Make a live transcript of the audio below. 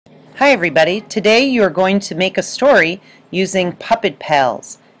Hi everybody, today you are going to make a story using Puppet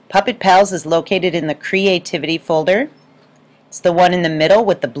Pals. Puppet Pals is located in the Creativity folder. It's the one in the middle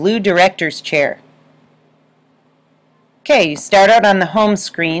with the blue director's chair. Okay, you start out on the home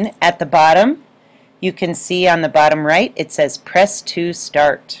screen. At the bottom, you can see on the bottom right it says press to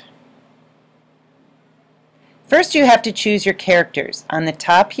start. First you have to choose your characters. On the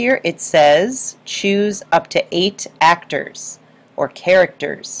top here it says choose up to 8 actors or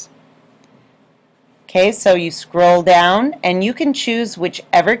characters. Okay, so you scroll down and you can choose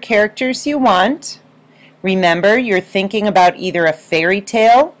whichever characters you want. Remember, you're thinking about either a fairy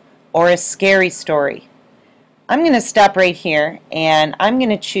tale or a scary story. I'm going to stop right here and I'm going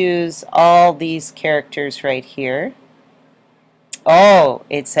to choose all these characters right here. Oh,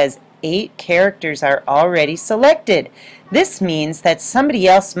 it says 8 characters are already selected. This means that somebody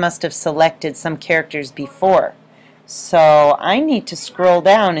else must have selected some characters before. So I need to scroll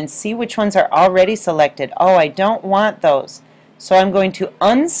down and see which ones are already selected. Oh, I don't want those. So I'm going to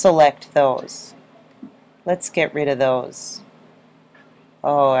unselect those. Let's get rid of those.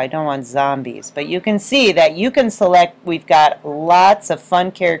 Oh, I don't want zombies. But you can see that you can select. We've got lots of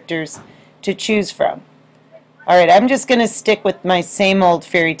fun characters to choose from. Alright, I'm just going to stick with my same old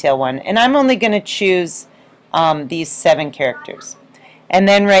fairy tale one. And I'm only going to choose these 7 characters. And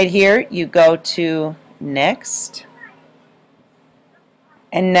then right here you go to Next.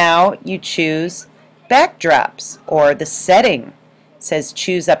 And now you choose backdrops or the setting. It says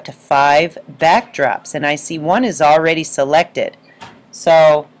choose up to 5 backdrops and I see one is already selected.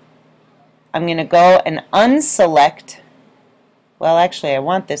 So I'm going to go and unselect. Well, actually I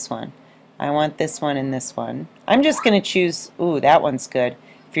want this one. I want this one and this one. I'm just going to choose, ooh, that one's good.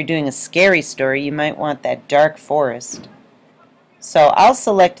 If you're doing a scary story you might want that dark forest. So I'll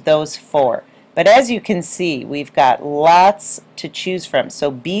select those 4. But as you can see, we've got lots to choose from,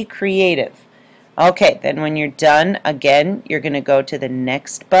 so be creative. Okay, then when you're done, again, you're going to go to the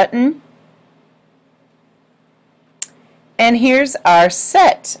Next button. And here's our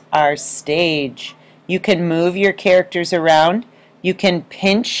set, our stage. You can move your characters around. You can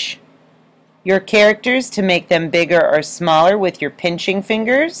pinch your characters to make them bigger or smaller with your pinching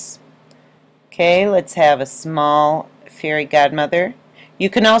fingers. Okay, let's have a small fairy godmother. You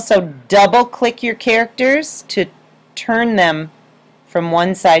can also double click your characters to turn them from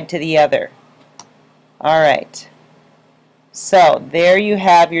one side to the other. Alright, so there you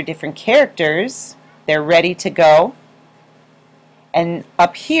have your different characters. They're ready to go. And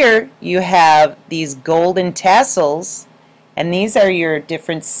up here you have these golden tassels, and these are your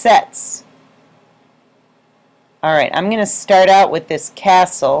different sets. Alright, I'm going to start out with this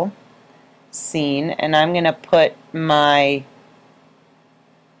castle scene, and I'm going to put my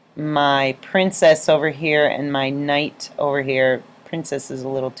princess over here and my knight over here. Princess is a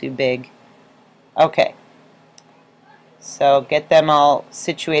little too big. Okay, so get them all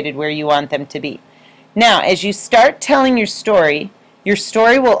situated where you want them to be. Now as you start telling your story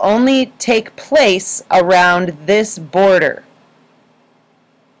will only take place around this border.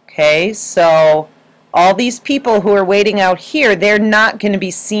 Okay, so all these people who are waiting out here, they're not going to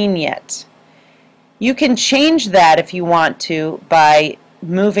be seen yet. You can change that if you want to by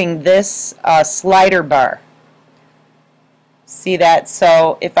moving this slider bar. See that?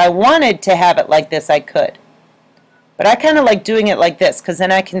 So if I wanted to have it like this, I could. But I kind of like doing it like this because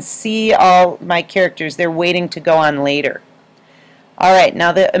then I can see all my characters. They're waiting to go on later. Alright,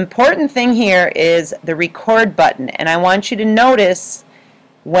 now the important thing here is the record button. And I want you to notice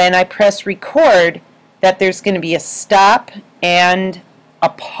when I press record that there's going to be a stop and a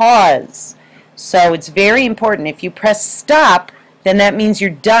pause. So it's very important. If you press stop, then that means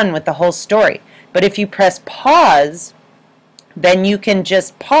you're done with the whole story. But if you press pause, then you can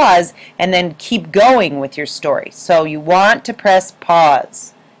just pause and then keep going with your story. So you want to press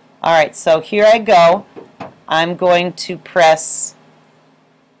pause. Alright, so here I go. I'm going to press.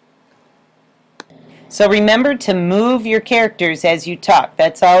 So remember to move your characters as you talk.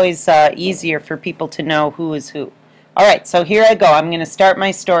 That's always easier for people to know who is who. Alright, so here I go. I'm going to start my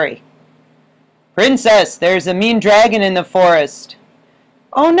story. Princess, there's a mean dragon in the forest.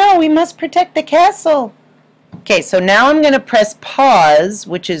 Oh no, we must protect the castle. Okay, so now I'm going to press pause,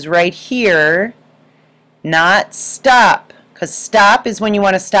 which is right here, not stop, because stop is when you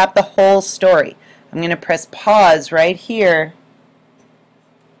want to stop the whole story. I'm going to press pause right here,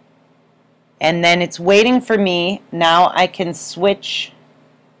 and then it's waiting for me. Now I can switch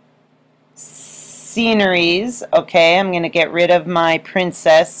sceneries. Okay, I'm going to get rid of my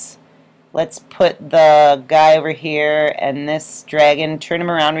princess. Let's put the guy over here and this dragon, turn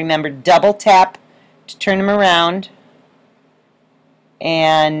him around. Remember, double tap to turn him around.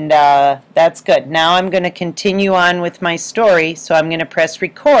 And that's good. Now I'm going to continue on with my story, so I'm going to press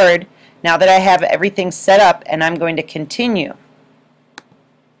record now that I have everything set up, and I'm going to continue.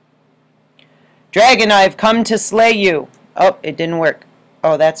 Dragon, I've come to slay you. Oh, it didn't work.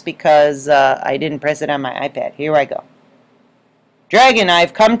 Oh, that's because I didn't press it on my iPad. Here I go. Dragon,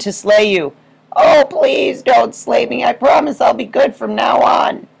 I've come to slay you. Oh, please don't slay me. I promise I'll be good from now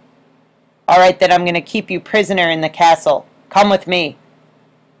on. All right, then I'm going to keep you prisoner in the castle. Come with me.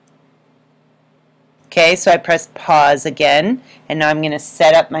 Okay, so I pressed pause again, and now I'm going to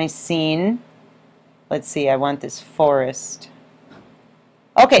set up my scene. Let's see, I want this forest.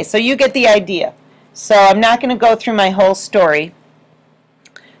 Okay, so you get the idea. So I'm not going to go through my whole story,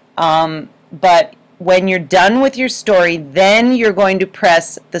 but when you're done with your story, then you're going to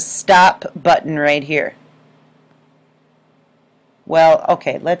press the stop button right here. Well,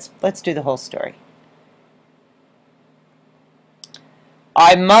 okay, let's do the whole story.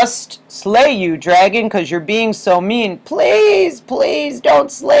 I must slay you, dragon, because you're being so mean. Please, please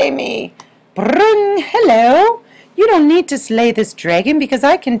don't slay me. Brung, hello. You don't need to slay this dragon because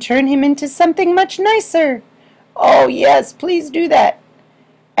I can turn him into something much nicer. Oh, yes, please do that.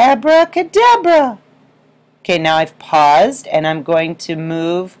 Abracadabra. Okay, now I've paused, and I'm going to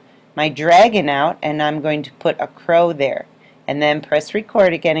move my dragon out, and I'm going to put a crow there. And then press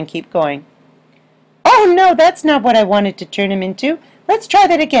record again and keep going. Oh, no, that's not what I wanted to turn him into. Let's try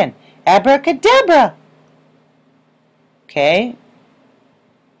that again. Abracadabra. Okay.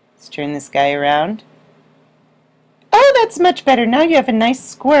 Let's turn this guy around. Oh, that's much better. Now you have a nice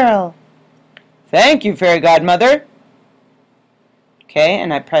squirrel. Thank you, Fairy Godmother. Okay,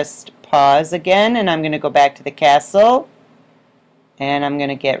 and I pressed pause again, and I'm going to go back to the castle. And I'm going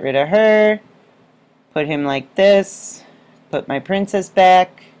to get rid of her. Put him like this. Put my princess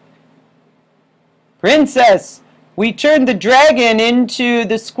back. Princess! We turned the dragon into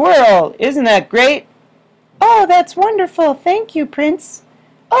the squirrel. Isn't that great? Oh, that's wonderful. Thank you, Prince.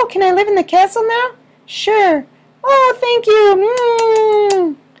 Oh, can I live in the castle now? Sure. Oh, thank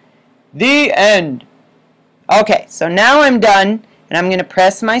you. The end. Okay, so now I'm done, and I'm going to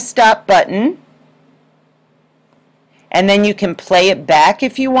press my stop button. And then you can play it back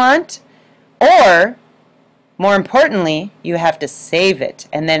if you want. Or, more importantly, you have to save it.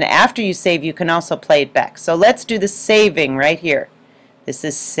 And then after you save, you can also play it back. So let's do the saving right here. This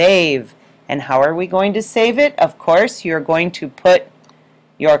is save. And how are we going to save it? Of course, you're going to put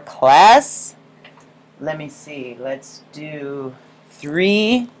your class. Let me see. Let's do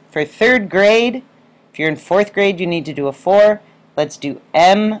 3 for 3rd grade. If you're in 4th grade, you need to do a 4. Let's do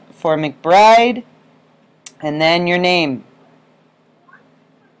M for McBride. And then your name.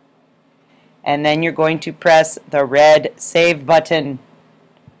 And then you're going to press the red save button.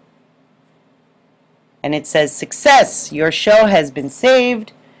 And it says success. Your show has been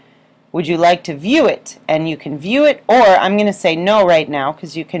saved. Would you like to view it? And you can view it, or I'm going to say no right now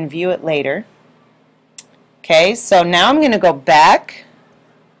because you can view it later. Okay, so now I'm going to go back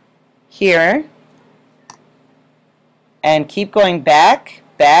here and keep going back,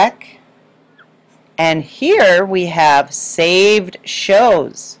 back. And here we have saved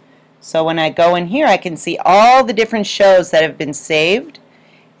shows. So when I go in here, I can see all the different shows that have been saved.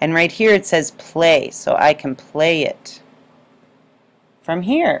 And right here it says play, so I can play it from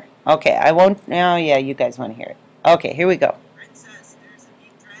here. Okay, I won't, oh yeah, you guys want to hear it. Okay, here we go. Princess, there's a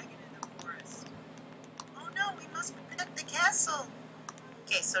big dragon in the forest. Oh no, we must protect the castle.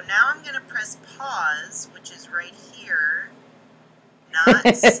 Okay, so now I'm going to press pause, which is right here.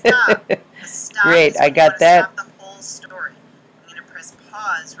 Not stop. The stop Great, is I got that. stop the whole story. I'm going to press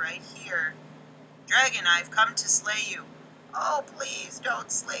pause right here. Dragon, I've come to slay you. Oh, please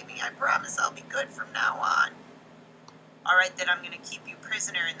don't slay me. I promise I'll be good from now on. All right, then I'm going to keep you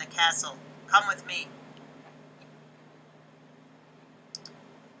prisoner in the castle. Come with me.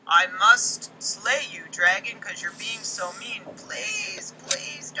 I must slay you, dragon, because you're being so mean. Please,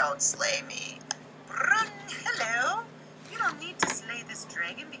 please don't slay me. Brung, hello. You don't need to slay this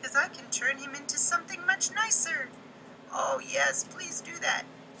dragon because I can turn him into something much nicer. Oh, yes, please do that.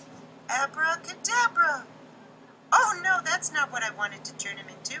 Abracadabra. Oh, no, that's not what I wanted to turn him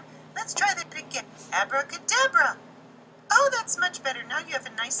into. Let's try that again. Abracadabra. Oh, that's much better. Now you have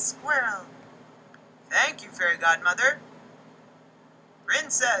a nice squirrel. Thank you, Fairy Godmother.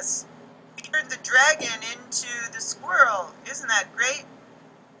 Princess, we turned the dragon into the squirrel. Isn't that great?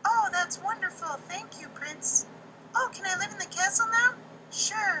 Oh, that's wonderful. Thank you, Prince. Oh, can I live in the castle now?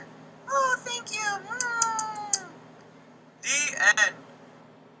 Sure. Oh, thank you. The end.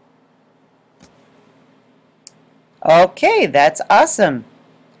 Okay, that's awesome.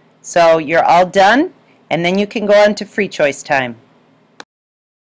 So you're all done, and then you can go on to free choice time.